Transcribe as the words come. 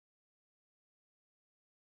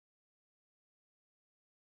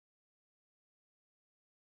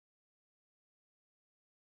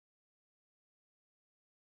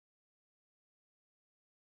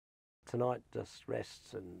tonight just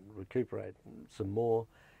rests and recuperate some more,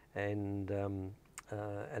 and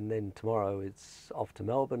then tomorrow it's off to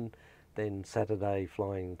Melbourne, then Saturday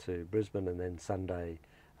flying to Brisbane, and then Sunday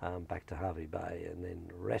back to Hervey Bay, and then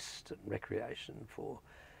rest and recreation for.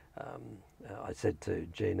 I said to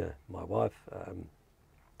Gina, my wife,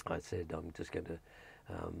 I said I'm just going to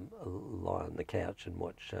lie on the couch and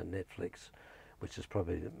watch Netflix, which is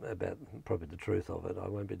probably the truth of it. I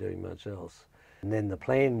won't be doing much else. And then the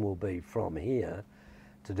plan will be from here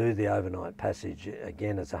to do the overnight passage.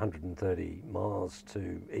 Again, it's 130 miles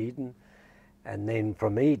to Eden, and then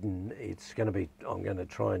from Eden it's going to be, I'm going to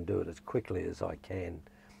try and do it as quickly as I can,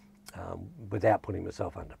 without putting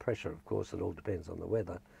myself under pressure. Of course, it all depends on the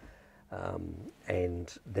weather.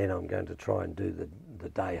 And then I'm going to try and do the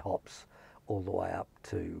day hops all the way up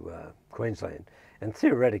to Queensland. And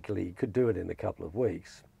theoretically, you could do it in a couple of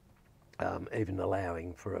weeks, even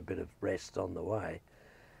allowing for a bit of rest on the way.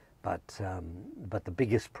 But the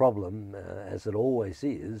biggest problem, as it always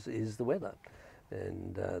is the weather.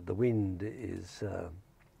 And the wind is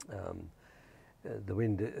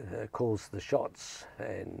calls the shots.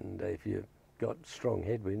 And if you've got strong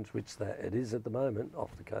headwinds, which it is at the moment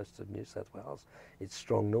off the coast of New South Wales, it's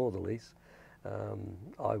strong northerlies,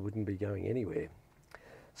 I wouldn't be going anywhere.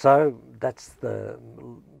 So that's the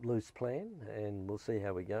loose plan, and we'll see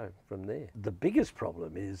how we go from there. The biggest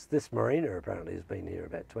problem is this marina apparently has been here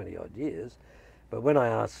about 20 odd years, but when I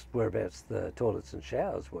asked whereabouts the toilets and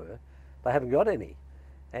showers were, they haven't got any.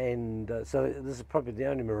 And so this is probably the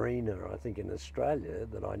only marina, I think, in Australia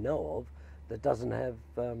that I know of that doesn't have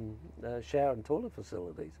shower and toilet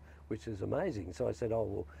facilities, which is amazing. So I said, oh,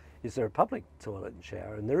 well, is there a public toilet and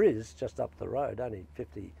shower? And there is, just up the road, only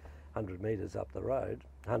 50, 100 metres up the road,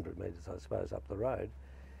 100 metres, I suppose, up the road.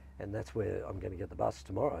 And that's where I'm going to get the bus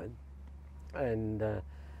tomorrow. And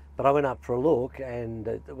but I went up for a look, and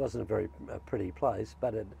it wasn't a very pretty place,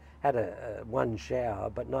 but it had one shower,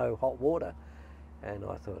 but no hot water. And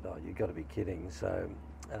I thought, oh, you've got to be kidding. So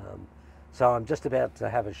I'm just about to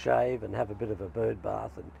have a shave and have a bit of a bird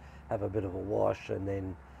bath and have a bit of a wash, and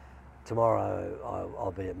then tomorrow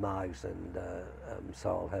I'll be at Margs, and so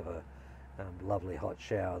I'll have a lovely hot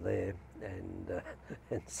shower there. And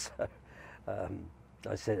so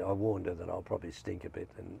I warned her that I'll probably stink a bit,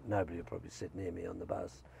 and nobody will probably sit near me on the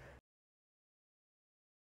bus.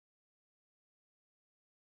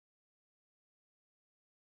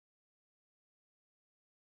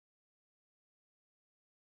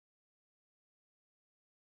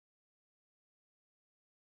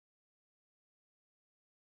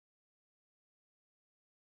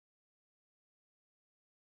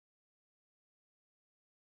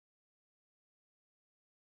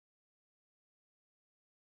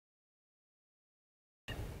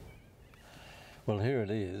 Well, here it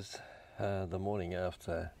is, the morning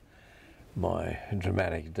after my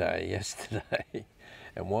dramatic day yesterday.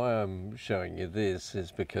 And why I'm showing you this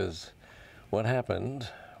is because what happened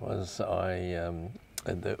was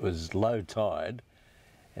it was low tide,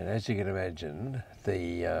 and as you can imagine,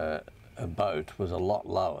 the boat was a lot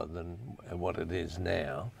lower than what it is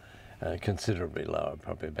now, considerably lower,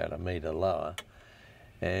 probably about 1 metre lower.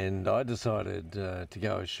 And I decided to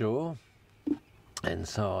go ashore. And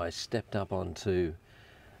so I stepped up onto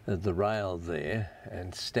the rail there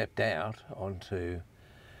and stepped out onto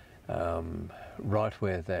right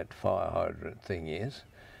where that fire hydrant thing is,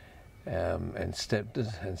 and stepped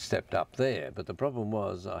up there. But the problem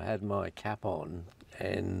was I had my cap on,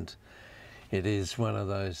 and it is one of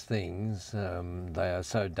those things, they are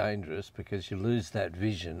so dangerous because you lose that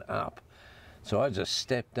vision up. So I just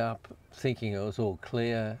stepped up thinking it was all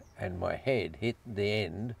clear, and my head hit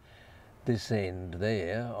this end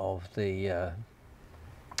there of the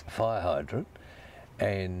fire hydrant,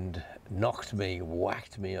 and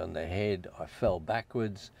whacked me on the head. I fell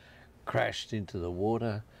backwards, crashed into the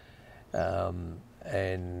water,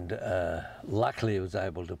 and luckily I was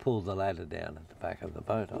able to pull the ladder down at the back of the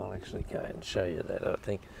boat. I'll actually go and show you that, I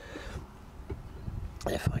think,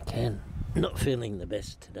 if I can. Not feeling the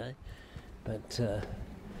best today, but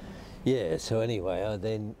yeah, so anyway, I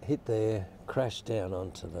then hit there, crashed down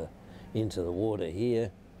into the water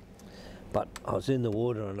here, but I was in the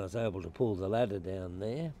water and I was able to pull the ladder down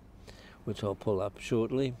there, which I'll pull up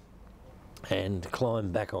shortly, and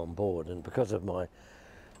climb back on board. And because of my,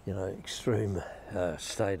 extreme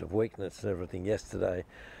state of weakness and everything yesterday,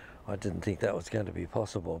 I didn't think that was going to be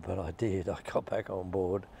possible, but I did. I got back on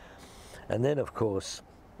board, and then of course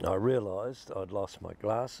I realised I'd lost my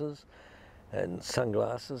glasses and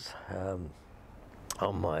sunglasses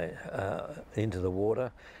on my into the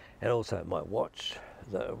water. And also my watch,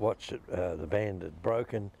 the band had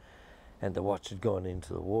broken, and the watch had gone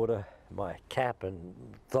into the water. my cap and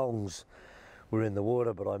thongs were in the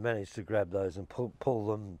water, but I managed to grab those and pull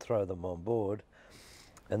them, throw them on board.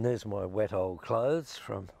 And there's my wet old clothes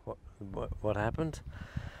from what happened.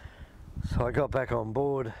 So I got back on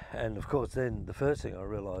board, and of course then the first thing I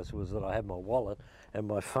realised was that I had my wallet and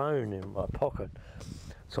my phone in my pocket.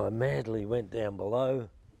 So I madly went down below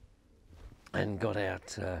and got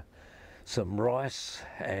out some rice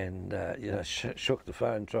and shook the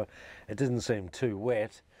phone. It didn't seem too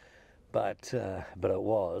wet, but it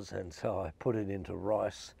was, and so I put it into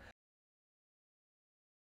rice.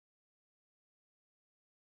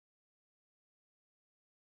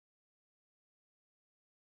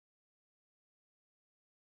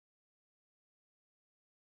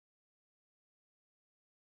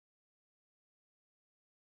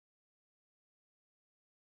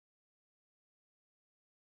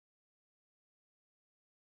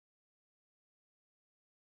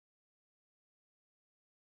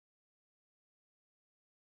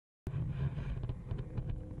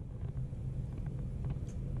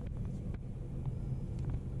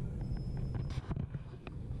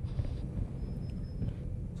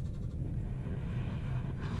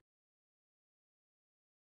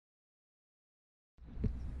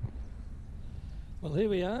 Well, here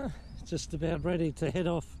we are, just about ready to head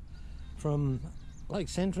off from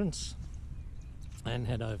Lake's Entrance and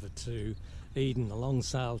head over to Eden. A long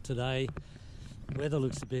sail today. Weather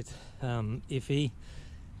looks a bit iffy.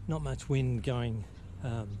 Not much wind going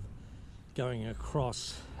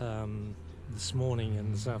across this morning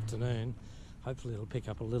and this afternoon. Hopefully it'll pick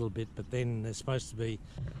up a little bit, but then there's supposed to be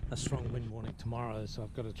a strong wind warning tomorrow, so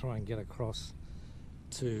I've got to try and get across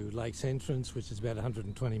to Lake's Entrance, which is about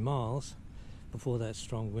 120 miles. Before that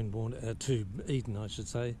strong wind warning, to Eden I should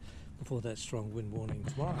say, before that strong wind warning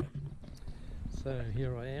tomorrow. So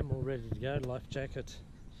here I am, all ready to go, life jacket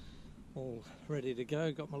all ready to go,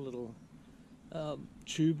 got my little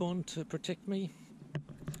tube on to protect me,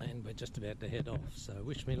 and we're just about to head off, so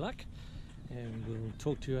wish me luck, and we'll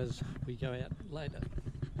talk to you as we go out later.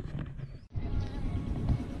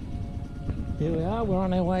 Here we are, we're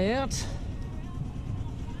on our way out.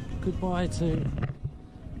 Goodbye to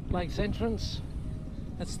Lake's Entrance.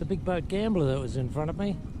 That's the big boat Gambler that was in front of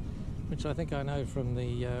me, which I think I know from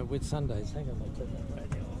the Whitsundays. Hang on, I'll turn that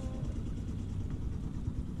radio off.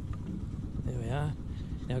 There we are.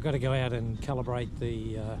 Now I've got to go out and calibrate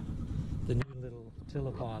the new little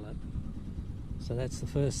tiller pilot. So that's the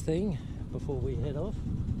first thing before we head off.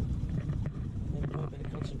 And I better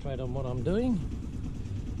concentrate on what I'm doing.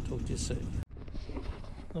 Talk to you soon.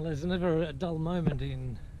 Well, there's never a dull moment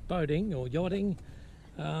in boating or yachting.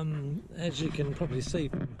 As you can probably see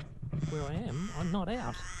from where I am, I'm not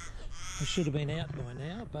out. I should have been out by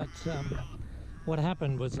now, but what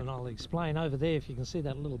happened was, and I'll explain, over there if you can see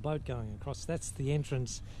that little boat going across, that's the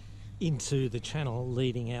entrance into the channel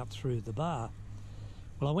leading out through the bar.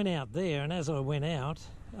 Well, I went out there, and as I went out,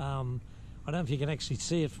 I don't know if you can actually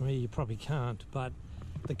see it from here, you probably can't, but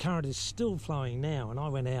the current is still flowing now, and I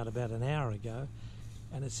went out about an hour ago,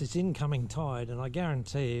 and it's this incoming tide, and I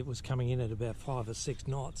guarantee it was coming in at about 5 or 6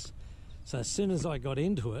 knots. So as soon as I got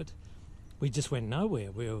into it, we just went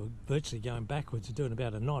nowhere. We were virtually going backwards, doing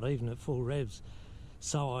about a knot, even at full revs.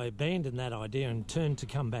 So I abandoned that idea and turned to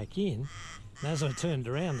come back in. And as I turned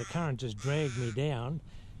around, the current just dragged me down.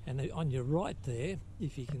 And on your right there,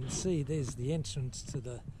 if you can see, there's the entrance to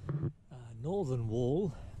the northern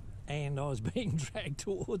wall, and I was being dragged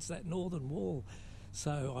towards that northern wall.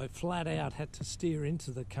 So I flat out had to steer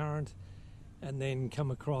into the current and then come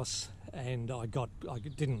across, and I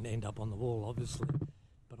didn't end up on the wall obviously,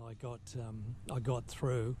 but I got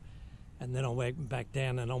through, and then I went back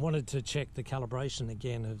down, and I wanted to check the calibration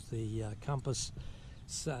again of the compass,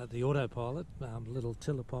 the autopilot, little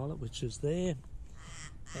tiller pilot, which is there.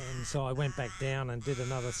 And so I went back down and did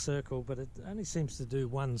another circle, but it only seems to do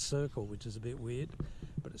one circle, which is a bit weird,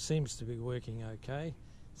 but it seems to be working okay.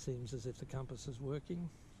 Seems as if the compass is working.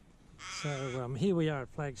 So here we are at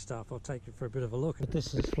Flagstaff. I'll take you for a bit of a look.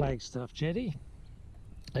 This is Flagstaff Jetty,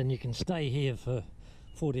 and you can stay here for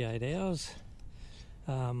 48 hours,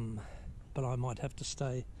 but I might have to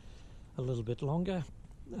stay a little bit longer.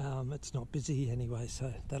 It's not busy anyway,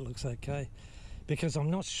 so that looks okay, because I'm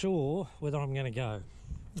not sure whether I'm going to go.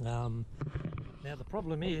 Now the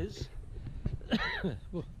problem is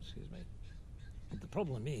oh, excuse me, the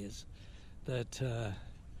problem is that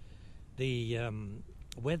the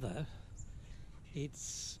weather,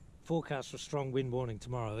 it's forecast for strong wind warning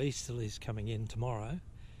tomorrow. Easterlies coming in tomorrow.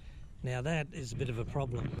 Now that is a bit of a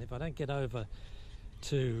problem. If I don't get over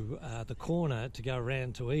to the corner to go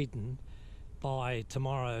around to Eden by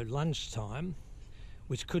tomorrow lunchtime,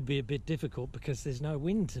 which could be a bit difficult because there's no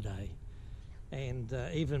wind today. and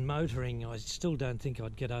even motoring, I still don't think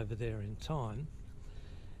I'd get over there in time.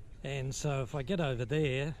 And so if I get over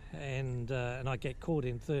there and I get caught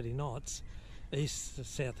in 30 knots, east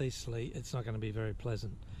southeasterly, it's not going to be very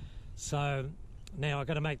pleasant. So now I've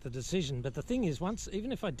got to make the decision. But the thing is,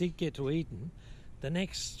 even if I did get to Eden, the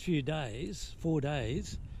next few days, 4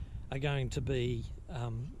 days, are going to be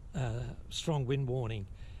strong wind warning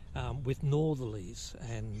with northerlies.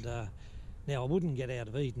 And now I wouldn't get out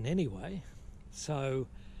of Eden anyway. So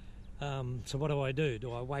what do I do?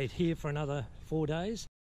 Do I wait here for another 4 days?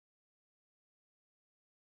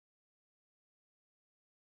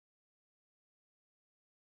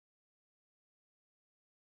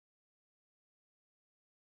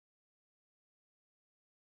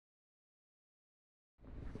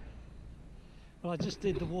 Well, I just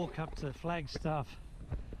did the walk up to Flagstaff,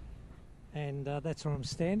 and that's where I'm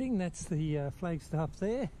standing. That's the Flagstaff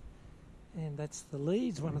there, and that's the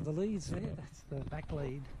leads, one of the leads there. That's the back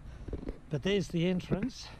lead. But there's the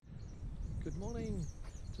entrance. Good morning.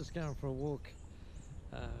 Just going for a walk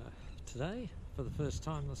today for the first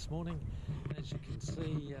time this morning. As you can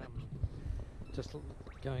see, just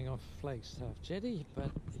going off Flagstaff Jetty, but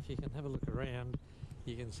if you can have a look around,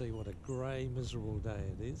 you can see what a grey, miserable day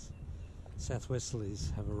it is.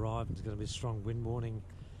 Southwesterlies have arrived. It's going to be a strong wind warning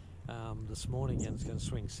this morning, and it's going to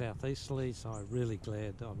swing southeasterly, so I'm really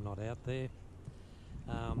glad I'm not out there.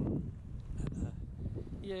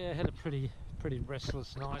 Yeah, I had a pretty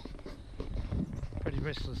restless night. Pretty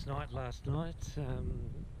restless night last night.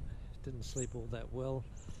 Didn't sleep all that well.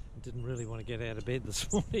 Didn't really want to get out of bed this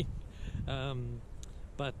morning.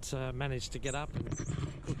 But managed to get up and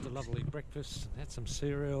cooked a lovely breakfast, and had some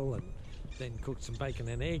cereal, and then cooked some bacon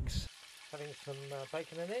and eggs. Having some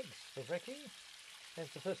bacon and eggs for brekkie. And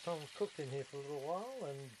it's the first time I've cooked in here for a little while,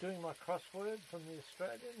 and doing my crossword from the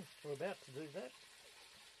Australians. We're about to do that.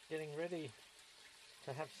 Getting ready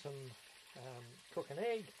to have some cook an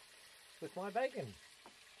egg with my bacon.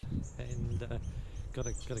 And got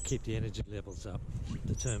to keep the energy levels up.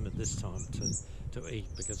 Determined this time to eat,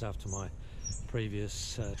 because after my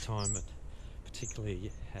previous time particularly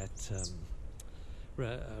at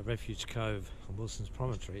Refuge Cove on Wilson's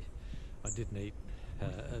Promontory, I didn't eat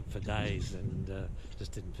for days, and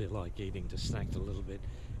just didn't feel like eating. Just snacked a little bit,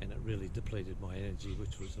 and it really depleted my energy,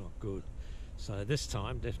 which was not good. So this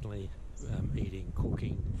time, definitely eating,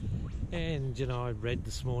 cooking, and I read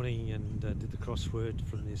this morning and did the crossword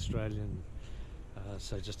from the Australian.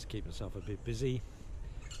 So just to keep myself a bit busy,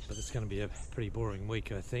 but it's going to be a pretty boring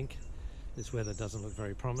week, I think. This weather doesn't look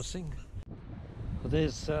very promising. Well,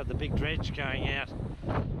 there's the big dredge going out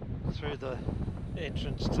through the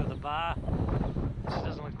entrance to the bar. This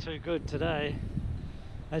doesn't look too good today,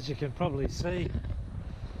 as you can probably see.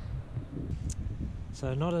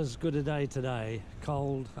 So not as good a day today.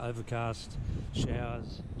 Cold, overcast,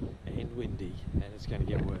 showers and windy, and it's going to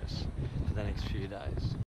get worse for the next few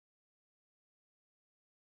days.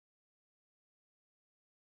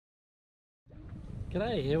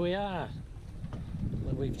 G'day, here we are.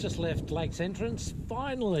 We've just left Lake's Entrance,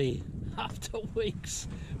 finally, after weeks,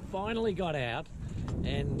 finally got out,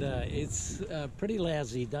 and it's a pretty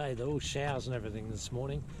lousy day. There were all showers and everything this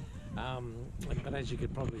morning, but as you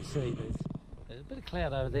could probably see, there's a bit of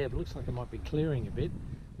cloud over there, but it looks like it might be clearing a bit.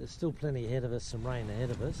 There's still plenty ahead of us, some rain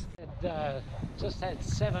ahead of us. Just had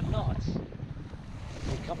 7 knots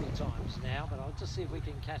a couple of times now, but I'll just see if we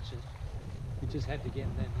can catch it. We just had to get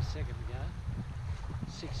there a second ago.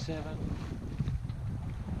 6, 7.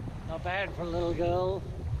 Not bad for a little girl.